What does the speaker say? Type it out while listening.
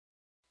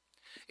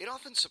It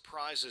often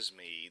surprises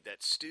me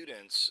that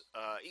students,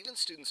 even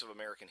students of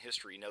American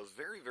history, know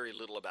very, very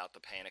little about the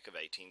Panic of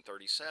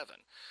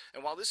 1837.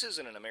 And while this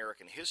isn't an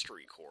American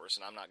history course,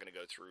 and I'm not going to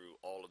go through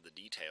all of the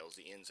details,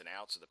 the ins and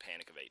outs of the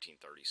Panic of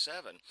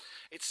 1837,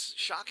 it's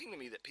shocking to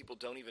me that people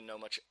don't even know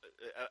much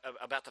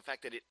about the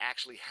fact that it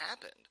actually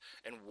happened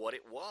and what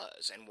it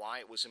was and why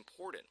it was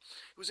important.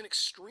 It was an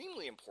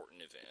extremely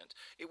important event.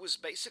 It was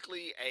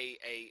basically a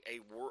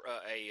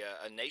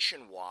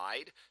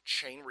nationwide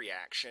chain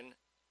reaction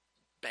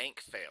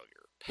bank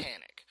failure,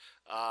 panic.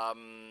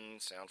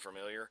 Sound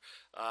familiar?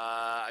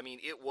 I mean,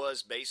 it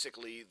was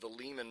basically the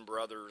Lehman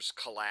Brothers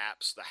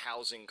collapse, the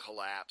housing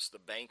collapse, the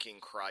banking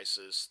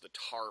crisis, the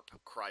TARP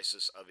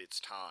crisis of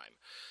its time.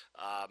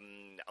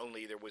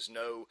 Only there was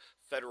no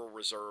Federal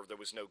Reserve, there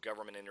was no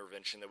government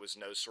intervention, there was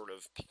no sort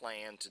of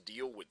plan to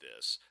deal with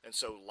this. And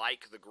so,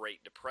 like the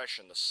Great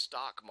Depression, the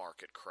stock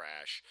market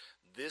crash,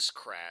 this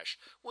crash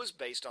was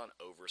based on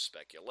over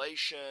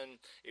speculation.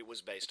 It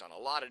was based on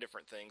a lot of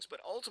different things, but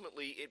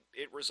ultimately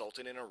it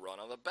resulted in a run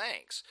on the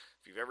banks.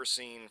 If you've ever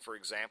seen, for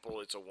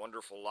example, It's a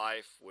Wonderful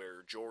Life,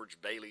 where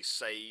George Bailey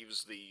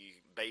saves the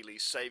Bailey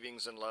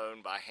Savings and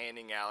Loan by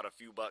handing out a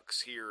few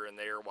bucks here and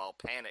there while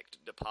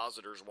panicked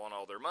depositors want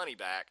all their money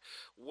back,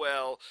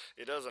 well,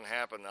 it doesn't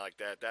happen like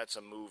that. That's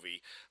a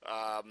movie.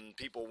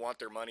 People want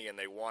their money and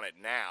they want it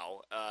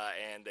now,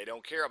 and they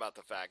don't care about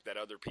the fact that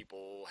other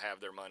people have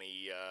their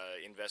money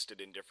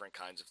invested in different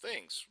kinds of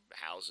things,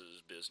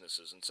 houses,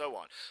 businesses, and so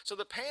on. So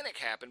the panic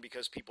happened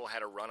because people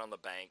had a run on the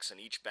banks, and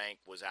each bank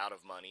was out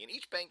of money, and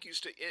each bank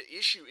used to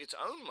issue its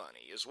own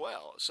money as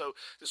well. So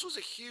this was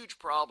a huge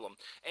problem,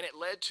 and it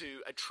led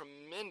to a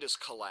tremendous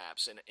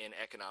collapse in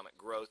economic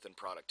growth and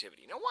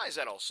productivity. Now, why is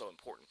that all so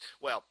important?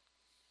 Well,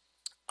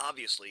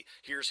 obviously,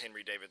 here's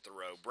Henry David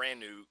Thoreau, brand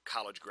new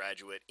college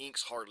graduate,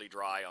 ink's hardly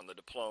dry on the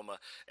diploma,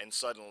 and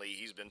suddenly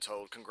he's been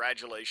told,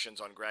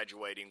 congratulations on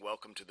graduating,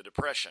 welcome to the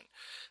Depression.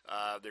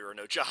 There are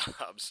no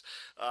jobs.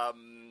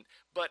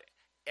 But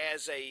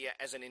as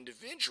an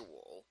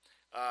individual,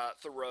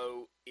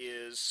 Thoreau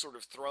is sort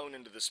of thrown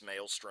into this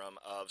maelstrom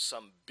of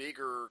some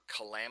bigger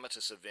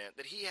calamitous event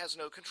that he has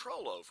no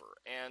control over.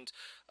 And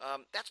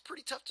that's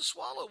pretty tough to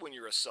swallow when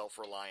you're a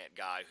self-reliant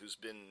guy who's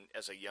been,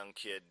 as a young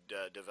kid,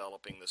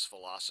 developing this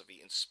philosophy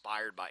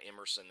inspired by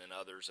Emerson and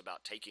others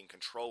about taking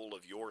control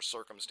of your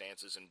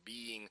circumstances and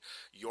being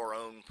your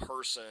own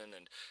person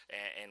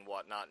and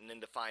whatnot. And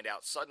then to find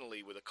out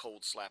suddenly with a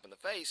cold slap in the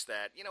face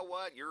that, you know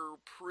what, your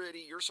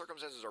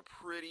circumstances are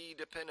pretty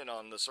dependent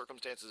on the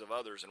circumstances of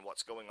others and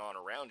what's going on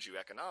around you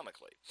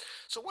economically.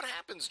 So what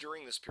happens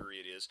during this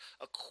period is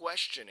a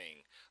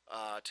questioning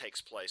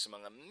takes place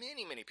among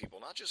many, many people,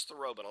 not just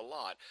Thoreau, but a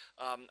lot,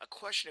 a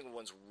questioning of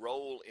one's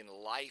role in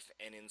life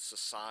and in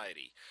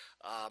society.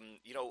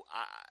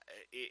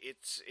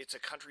 It's a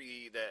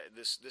country that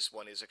this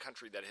one is a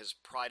country that has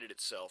prided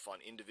itself on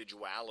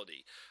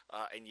individuality,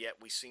 and yet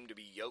we seem to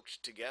be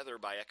yoked together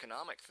by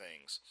economic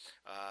things.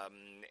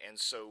 And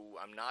so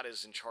I'm not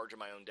as in charge of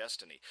my own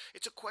destiny.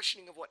 It's a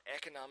questioning of what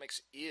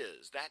economics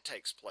is. That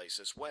takes place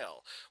as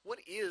well. What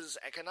is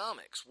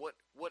economics?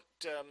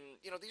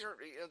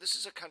 This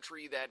is a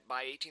country that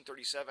by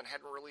 1837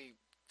 hadn't really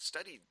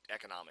studied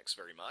economics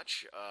very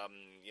much.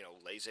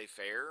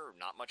 Laissez-faire,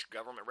 not much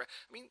government.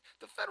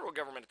 The federal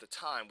government at the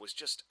time was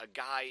just a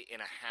guy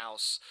in a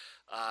house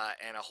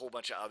and a whole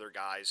bunch of other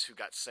guys who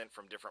got sent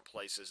from different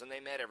places, and they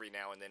met every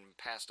now and then,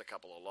 passed a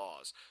couple of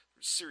laws.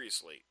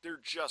 Seriously, there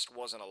just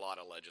wasn't a lot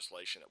of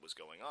legislation that was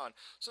going on,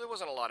 so there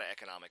wasn't a lot of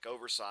economic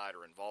oversight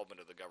or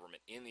involvement of the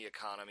government in the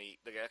economy.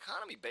 The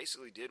economy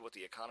basically did what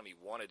the economy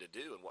wanted to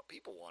do and what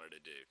people wanted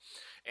to do.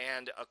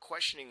 And a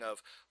questioning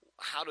of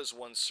how does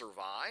one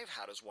survive,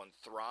 how does one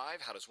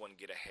thrive, how does one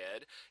get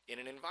ahead in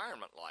an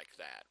environment like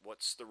that?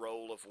 What's the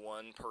role of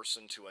one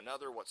person to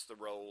another? What's the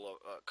role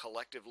of,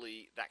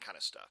 collectively? That kind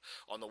of stuff.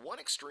 On the one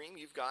extreme,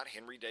 you've got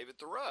Henry David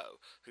Thoreau,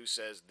 who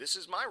says, this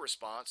is my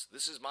response,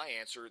 this is my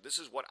answer, this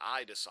is what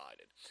I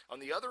decided.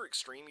 On the other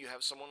extreme, you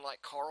have someone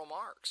like Karl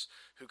Marx,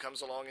 who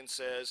comes along and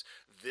says,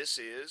 this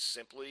is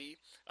simply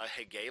a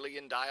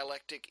Hegelian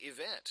dialectic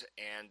event,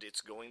 and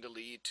it's going to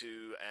lead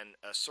to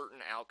a certain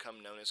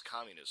outcome known as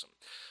communism.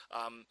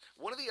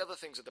 One of the other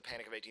things that the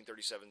Panic of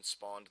 1837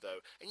 spawned, though,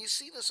 and you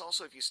see this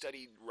also if you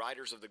study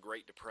writers of the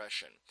Great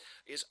Depression,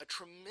 is a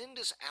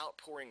tremendous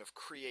outpouring of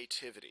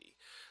creativity.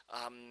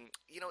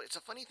 It's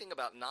a funny thing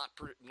about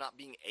not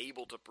being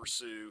able to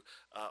pursue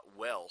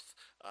wealth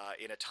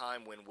in a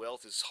time when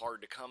wealth is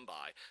hard to come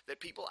by, that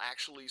people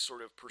actually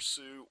sort of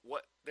pursue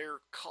what their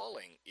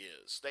calling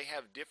is. They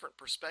have different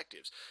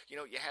perspectives. You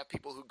have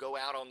people who go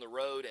out on the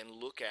road and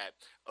look at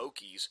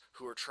Okies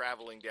who are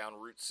traveling down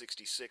Route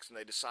 66, and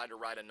they decide to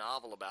write a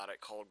novel about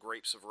it called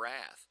Grapes of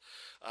Wrath.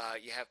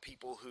 You have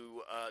people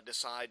who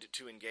decide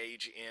to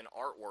engage in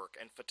artwork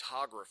and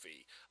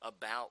photography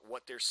about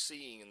what they're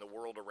seeing in the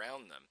world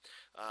around them.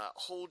 A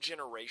whole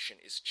generation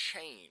is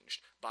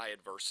changed by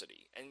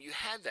adversity, and you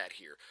had that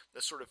here,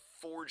 the sort of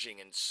forging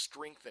and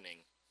strengthening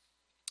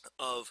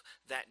of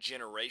that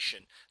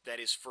generation that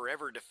is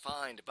forever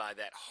defined by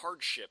that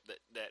hardship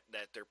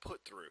that they're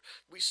put through.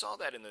 We saw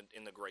that in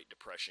the Great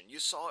Depression. You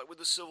saw it with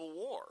the Civil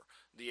War,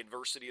 the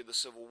adversity of the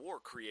Civil War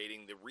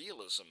creating the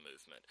realism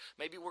movement.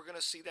 Maybe we're going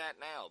to see that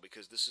now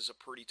because this is a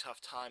pretty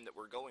tough time that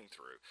we're going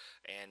through,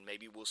 and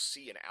maybe we'll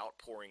see an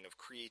outpouring of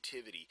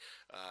creativity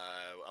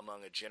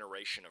among a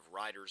generation of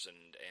writers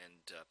and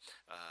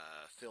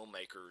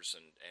filmmakers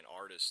and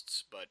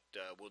artists. But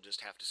we'll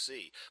just have to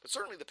see. But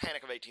certainly, the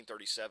Panic of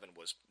 1837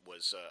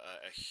 was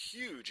a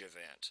huge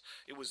event.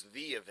 It was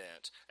the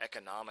event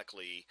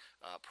economically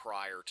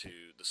prior to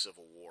the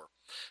Civil War.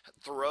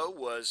 Thoreau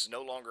was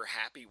no longer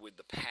happy with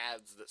the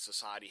paths that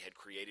society had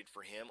created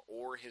for him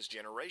or his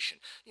generation.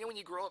 You know, when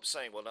you grow up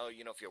saying, well, no,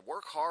 you know, if you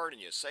work hard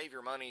and you save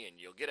your money and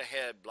you'll get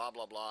ahead, blah,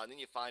 blah, blah, and then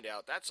you find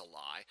out that's a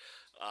lie,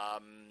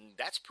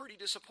 that's pretty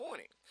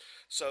disappointing.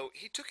 So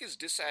he took his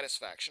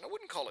dissatisfaction, I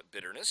wouldn't call it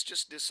bitterness,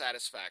 just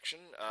dissatisfaction.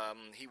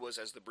 He was,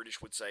 as the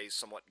British would say,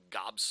 somewhat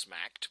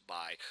gobsmacked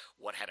by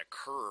what had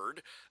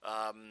occurred.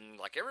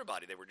 Like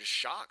everybody, they were just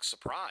shocked,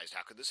 surprised.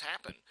 How could this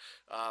happen?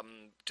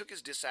 Took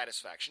his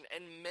dissatisfaction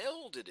and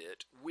melded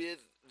it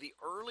with the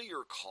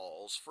earlier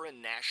calls for a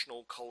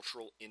national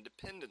cultural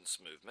independence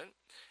movement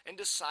and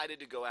decided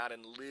to go out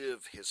and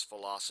live his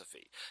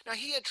philosophy. Now,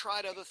 he had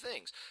tried other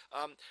things.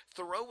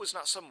 Thoreau was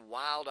not some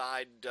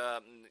wild-eyed,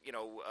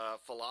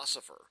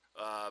 philosopher.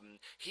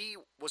 He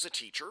was a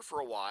teacher for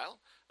a while.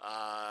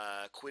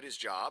 Quit his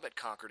job at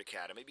Concord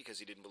Academy because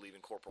he didn't believe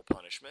in corporal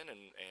punishment,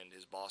 and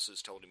his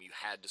bosses told him you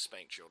had to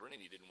spank children,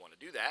 and he didn't want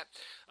to do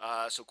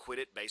that, so quit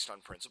it based on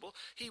principle.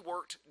 He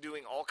worked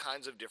doing all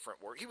kinds of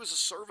different work. He was a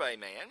survey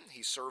man.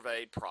 He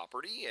surveyed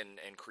property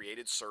and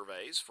created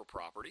surveys for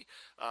property,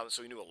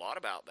 so he knew a lot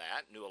about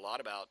that, knew a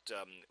lot about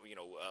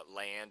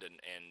land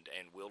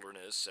and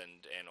wilderness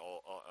and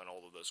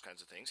all of those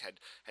kinds of things,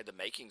 had the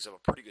makings of a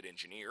pretty good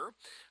engineer.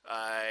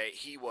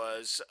 He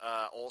was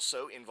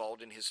also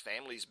involved in his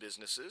family's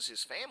businesses.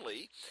 His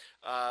family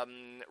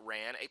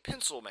ran a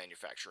pencil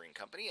manufacturing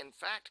company. In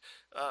fact,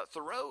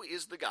 Thoreau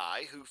is the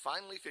guy who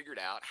finally figured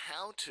out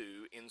how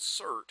to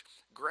insert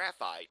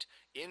graphite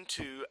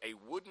into a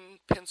wooden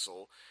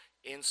pencil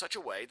in such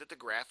a way that the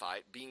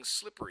graphite, being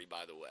slippery,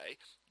 by the way,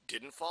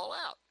 didn't fall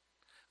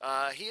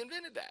out. He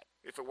invented that.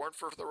 If it weren't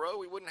for Thoreau,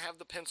 we wouldn't have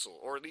the pencil,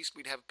 or at least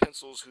we'd have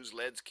pencils whose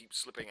leads keep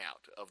slipping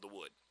out of the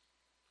wood.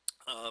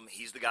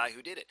 He's the guy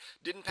who did it.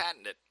 Didn't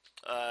patent it.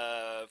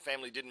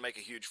 Family didn't make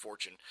a huge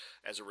fortune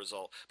as a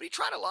result. But he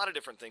tried a lot of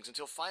different things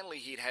until finally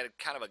he'd had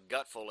kind of a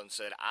gutful and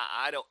said,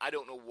 I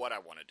don't know what I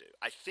want to do.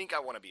 I think I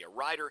want to be a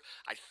writer.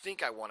 I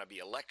think I want to be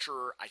a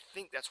lecturer. I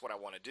think that's what I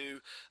want to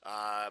do.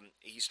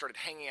 He started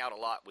hanging out a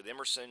lot with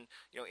Emerson.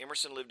 You know,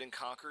 Emerson lived in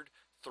Concord.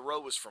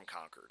 Thoreau was from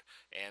Concord,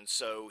 and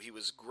so he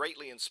was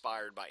greatly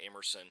inspired by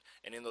Emerson,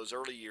 and in those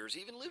early years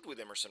even lived with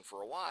Emerson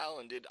for a while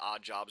and did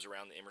odd jobs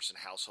around the Emerson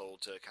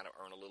household to kind of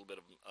earn a little bit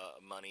of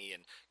money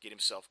and get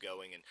himself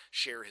going and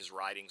share his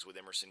writings with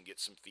Emerson, get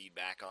some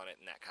feedback on it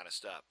and that kind of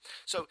stuff.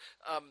 So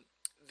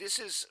this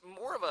is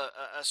more of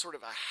a sort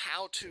of a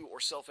how-to or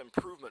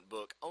self-improvement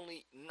book,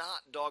 only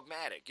not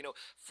dogmatic. You know,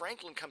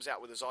 Franklin comes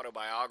out with his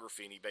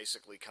autobiography, and he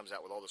basically comes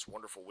out with all this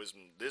wonderful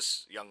wisdom.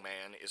 This, young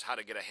man, is how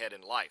to get ahead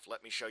in life.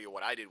 Let me show you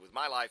what I did with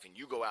my life, and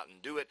you go out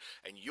and do it,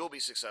 and you'll be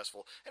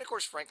successful. And, of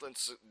course, Franklin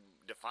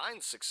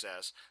defines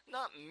success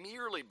not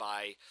merely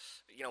by,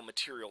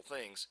 material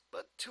things,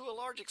 but to a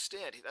large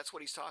extent, that's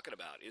what he's talking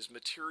about, is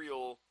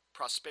material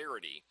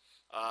prosperity.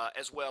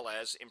 As well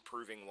as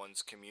improving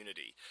one's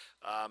community.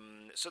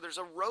 So there's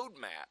a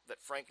roadmap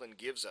that Franklin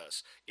gives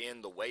us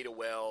in The Way to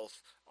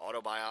Wealth,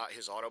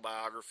 his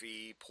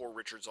autobiography, Poor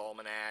Richard's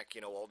Almanac,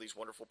 all these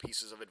wonderful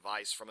pieces of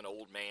advice from an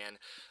old man.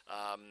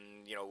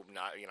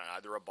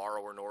 Neither a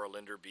borrower nor a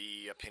lender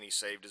be, a penny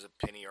saved is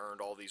a penny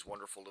earned, all these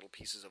wonderful little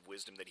pieces of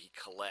wisdom that he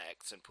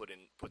collects and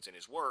puts in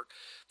his work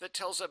that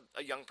tells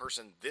a young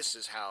person, this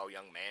is how,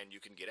 young man, you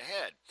can get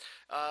ahead.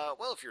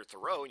 Well, if you're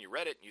Thoreau and you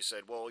read it and you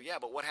said, well, yeah,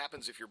 but what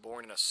happens if you're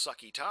born in a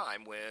sucky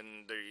time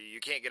when you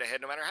can't get ahead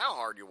no matter how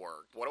hard you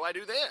work? What do I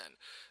do then?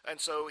 And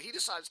so he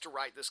decides to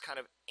write this kind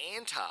of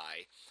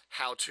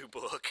anti-how-to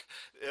book,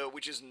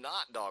 which is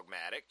not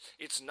dogmatic.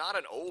 It's not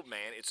an old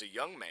man, it's a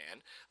young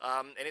man,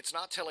 and it's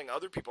not telling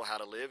other people how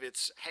to live.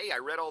 It's, hey, I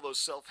read all those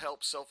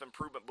self-help,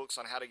 self-improvement books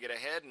on how to get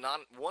ahead, and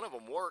not one of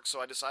them worked,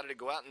 so I decided to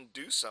go out and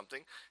do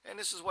something, and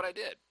this is what I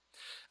did.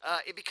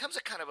 It becomes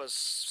a kind of a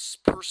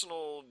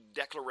personal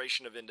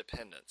declaration of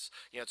independence.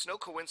 It's no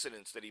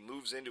coincidence that he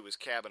moves into his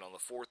cabin on the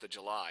 4th of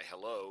July.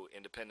 Hello,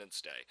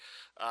 Independence Day.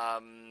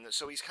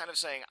 So he's kind of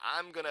saying,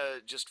 I'm going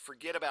to just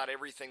forget about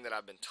everything that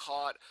I've been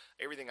taught,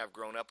 everything I've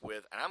grown up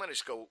with, and I'm going to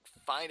just go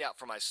find out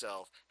for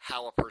myself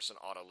how a person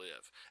ought to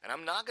live. And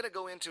I'm not going to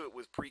go into it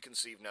with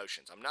preconceived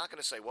notions. I'm not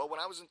going to say, well, when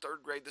I was in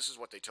 3rd grade, this is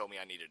what they told me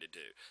I needed to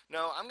do.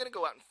 No, I'm going to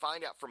go out and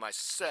find out for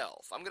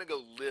myself. I'm going to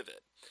go live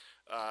it.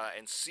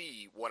 And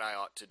see what I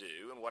ought to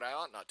do and what I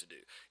ought not to do.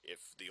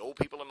 If the old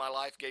people in my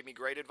life gave me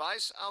great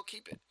advice, I'll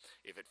keep it.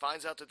 If I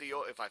find out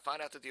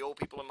that the old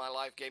people in my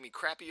life gave me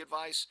crappy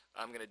advice,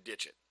 I'm going to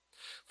ditch it.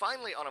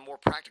 Finally, on a more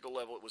practical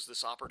level, it was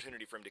this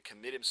opportunity for him to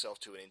commit himself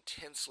to an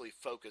intensely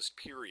focused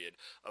period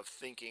of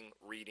thinking,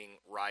 reading,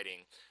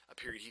 writing, a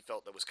period he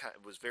felt that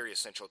was very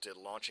essential to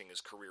launching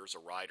his career as a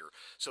writer.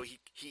 So he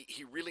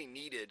really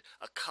needed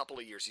a couple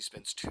of years. He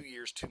spends 2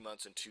 years, 2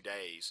 months, and 2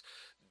 days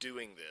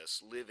doing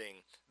this, living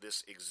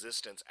this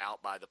existence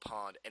out by the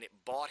pond, and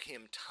it bought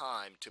him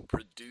time to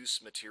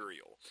produce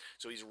material.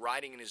 So he's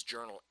writing in his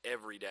journal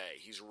every day.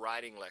 He's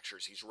writing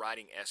lectures. He's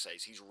writing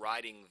essays. He's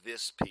writing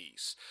this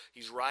piece.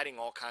 He's writing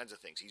all kinds of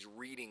things. He's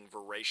reading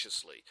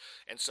voraciously.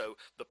 And so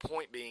the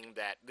point being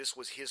that this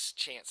was his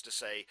chance to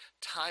say,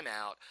 time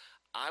out.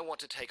 I want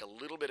to take a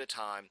little bit of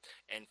time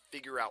and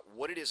figure out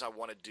what it is I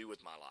want to do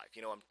with my life.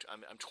 You know,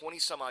 I'm 20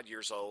 some odd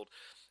years old.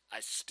 I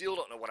still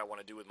don't know what I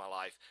want to do with my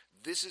life.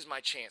 This is my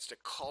chance to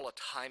call a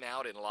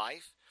timeout in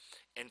life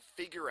and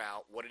figure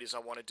out what it is I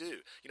want to do.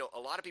 You know, a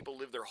lot of people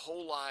live their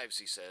whole lives,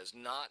 he says,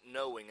 not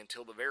knowing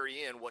until the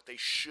very end what they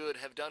should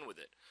have done with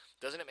it.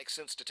 Doesn't it make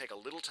sense to take a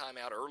little time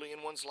out early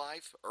in one's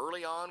life,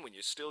 early on when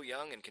you're still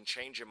young and can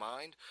change your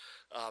mind,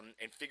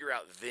 and figure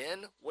out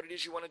then what it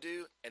is you want to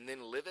do and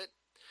then live it?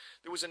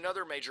 There was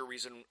another major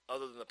reason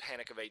other than the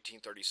Panic of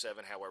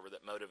 1837, however,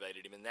 that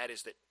motivated him, and that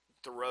is that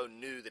Thoreau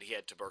knew that he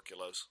had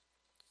tuberculosis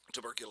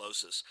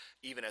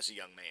even as a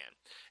young man,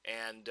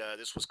 and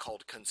this was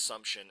called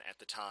consumption at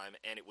the time,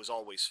 and it was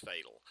always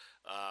fatal.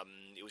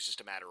 It was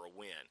just a matter of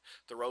when.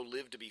 Thoreau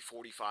lived to be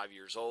 45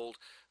 years old,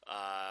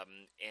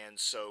 and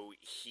so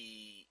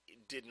he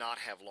did not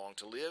have long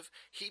to live.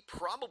 He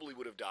probably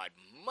would have died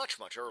much,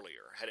 much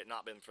earlier had it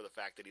not been for the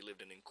fact that he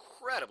lived an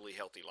incredibly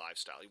healthy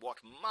lifestyle. He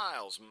walked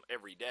miles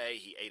every day.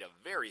 He ate a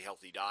very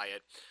healthy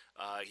diet.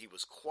 He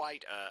was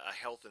quite a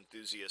health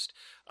enthusiast,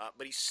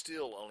 but he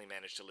still only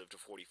managed to live to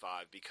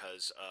 45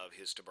 because of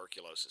his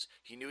tuberculosis.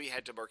 He knew he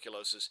had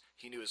tuberculosis.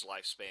 He knew his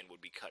lifespan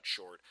would be cut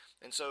short.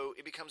 And so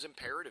it becomes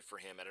imperative for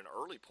him at an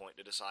early point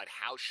to decide,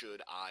 how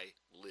should I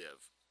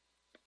live?